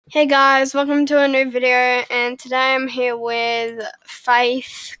Hey guys, welcome to a new video, and today I'm here with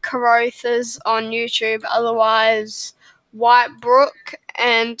Faith Carothers on YouTube, otherwise Whitebrook,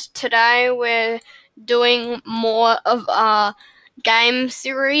 and today we're doing more of our game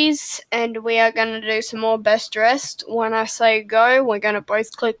series, and we are going to do some more best dressed. When I say go, we're going to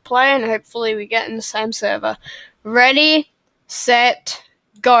both click play, and hopefully we get in the same server. Ready, set,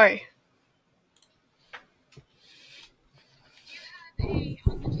 go.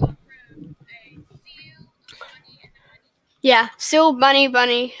 Yeah, Seal,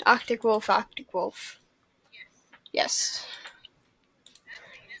 Bunny, Arctic Wolf. Yes.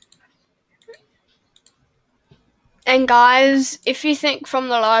 And guys, if you think from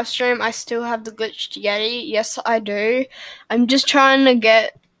the live stream I still have the glitched Yeti, yes I do. I'm just trying to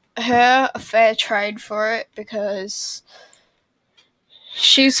get her a fair trade for it because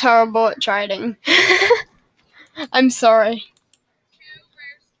she's horrible at trading. I'm sorry.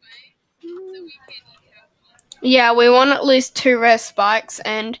 Yeah, we want at least 2 rare spikes,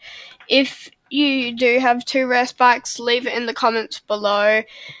 and if you do have 2 rare spikes, leave it in the comments below.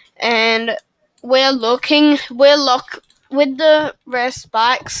 And with the rare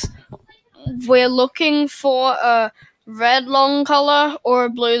spikes, we're looking for a red long collar or a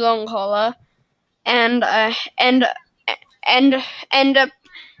blue long collar, and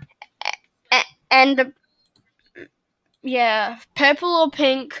yeah, purple or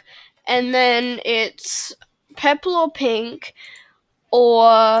pink, and then it's purple or pink,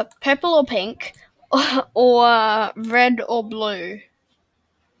 or red or blue.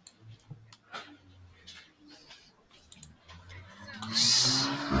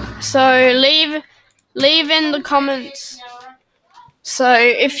 So leave in the comments. So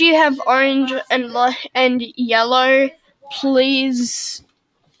if you have orange and yellow, please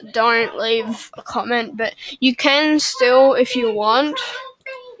don't leave a comment, but you can still if you want.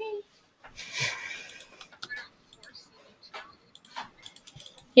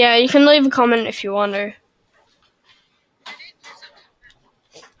 Yeah, you can leave a comment if you want to.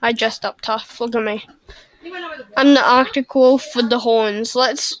 I dressed up tough. Look at me. I'm the Arctic Wolf with the horns.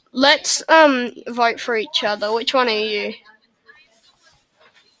 Let's vote for each other. Which one are you?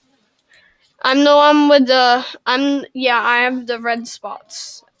 I'm the one with the I have the red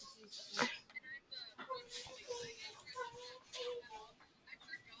spots.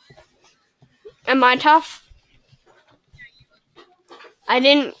 Am I tough? I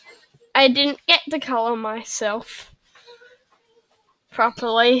didn't get to color myself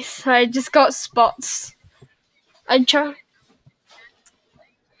properly, so I just got spots. I try.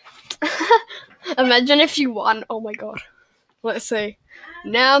 Imagine if you won. Oh my god. Let's see.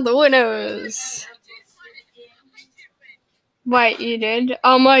 Now the winners. Wait, you did?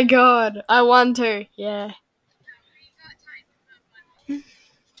 Oh my god. I won too. Yeah.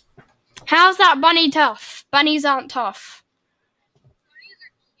 How's that bunny tough? Bunnies aren't tough.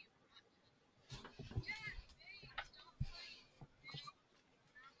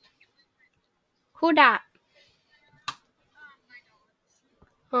 Who that?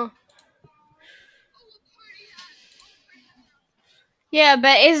 Huh. Yeah,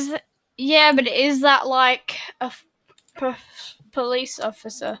 but is that like a police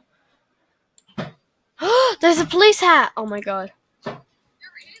officer? There's a police hat. Oh my god.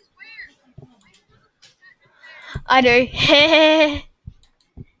 I do.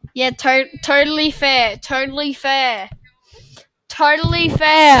 Yeah, totally fair. Totally fair. Totally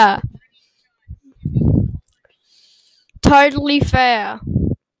fair. Totally fair.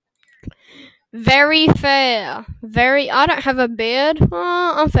 Very fair. Very. I don't have a beard.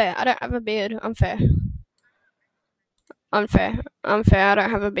 Unfair. I don't have a beard. Unfair. Unfair. Unfair. I don't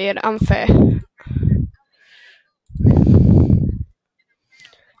have a beard. Unfair.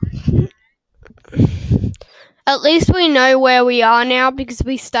 At least we know where we are now because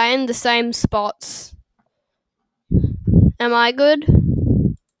we stay in the same spots. Am I good?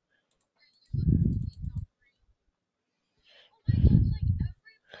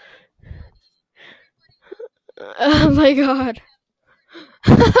 Oh my god.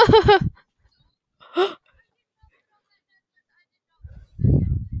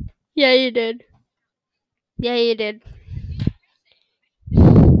 Yeah, you did. Yeah, you did.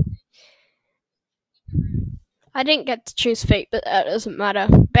 I didn't get to choose feet, but that doesn't matter.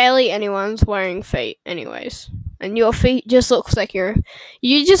 Barely anyone's wearing feet anyways. And your feet just looks like you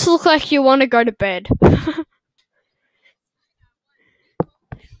just look like you want to go to bed.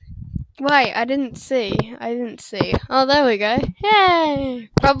 Wait, I didn't see. Oh, there we go. Yay!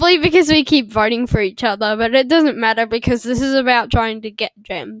 Probably because we keep voting for each other, but it doesn't matter because this is about trying to get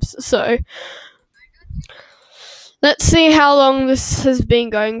gems, so. Let's see how long this has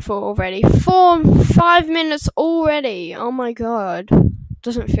been going for already. 5 minutes already. Oh my god.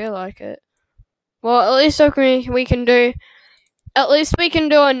 Doesn't feel like it. Well, at least we can do. At least we can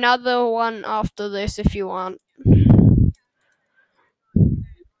do another one after this if you want.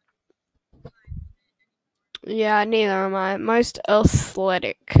 Yeah, neither am I. Most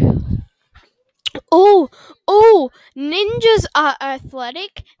athletic. Oh, ninjas are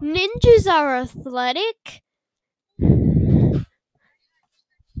athletic. Ninjas are athletic.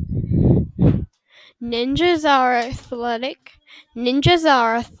 Ninjas are athletic. Ninjas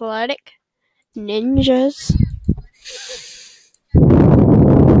are athletic. Ninjas.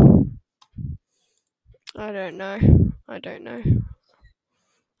 I don't know.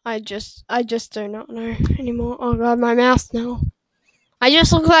 I just do not know anymore. Oh god, my mouth now. I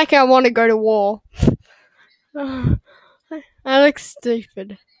just look like I want to go to war. I look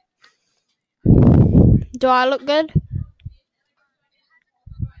stupid. Do I look good?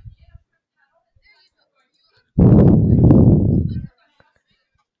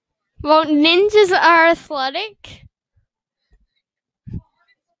 Well, ninjas are athletic.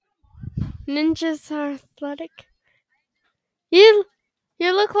 Ninjas are athletic. You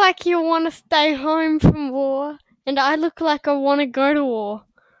look like you want to stay home from war, and I look like I want to go to war.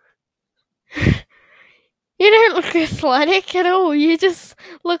 You don't look athletic at all. You just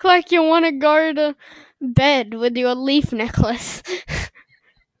look like you want to go to bed with your leaf necklace.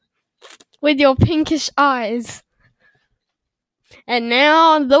 With your pinkish eyes. And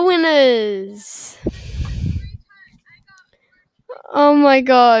now the winners. Oh my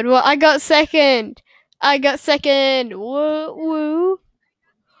god. Well, I got second. Woo, woo.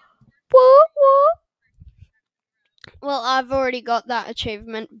 Woo, woo. Well, I've already got that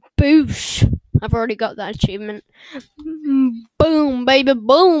achievement. Boosh. I've already got that achievement. Boom, baby,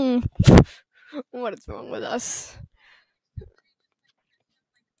 boom. What is wrong with us?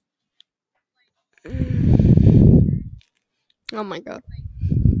 Oh my god.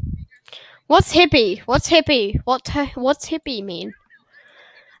 What's hippie? What's hippie mean?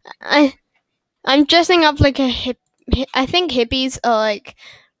 I'm dressing up like a hip. I think hippies are like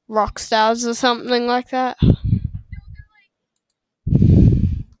rock stars or something like that.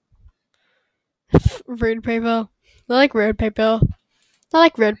 Rude people. I like rude people.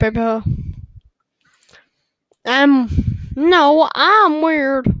 No, I'm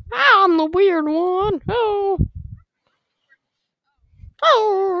weird. I'm the weird one. Oh.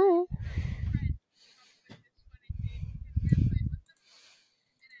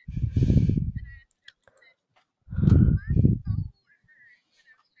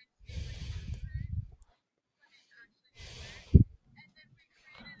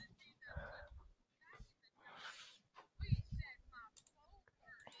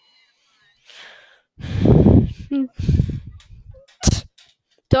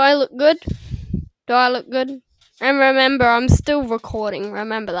 Do I look good? And remember, I'm still recording.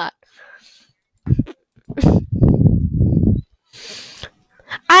 Remember that.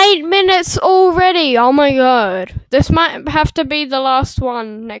 8 minutes already. Oh my god. This might have to be the last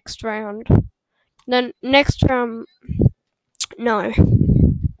one next round. Then next round. No.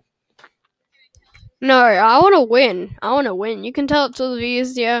 No, I want to win. You can tell it to the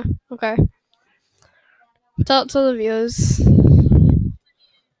viewers, yeah. Okay. Tell it to the viewers.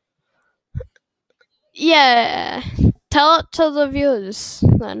 Yeah. Tell it to the viewers,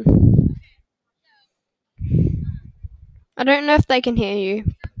 then. I don't know if they can hear you.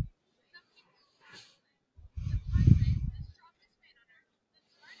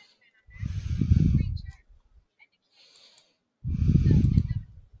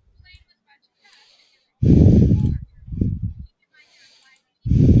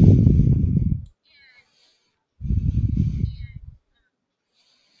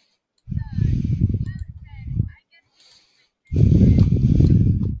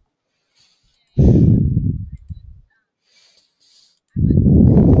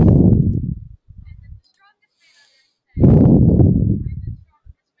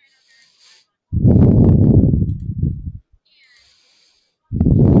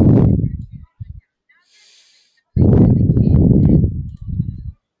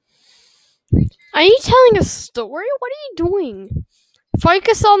 Are you telling a story? What are you doing?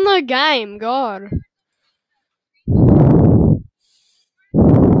 Focus on the game, God.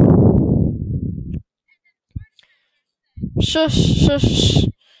 Shush.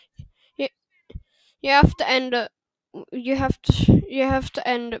 You have to end it. You have to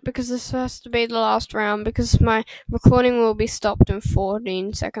end it because this has to be the last round because my recording will be stopped in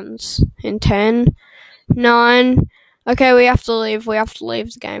 14 seconds. In 10, 9, Okay, we have to leave. We have to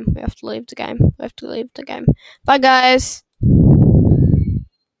leave the game. We have to leave the game. We have to leave the game. Bye, guys.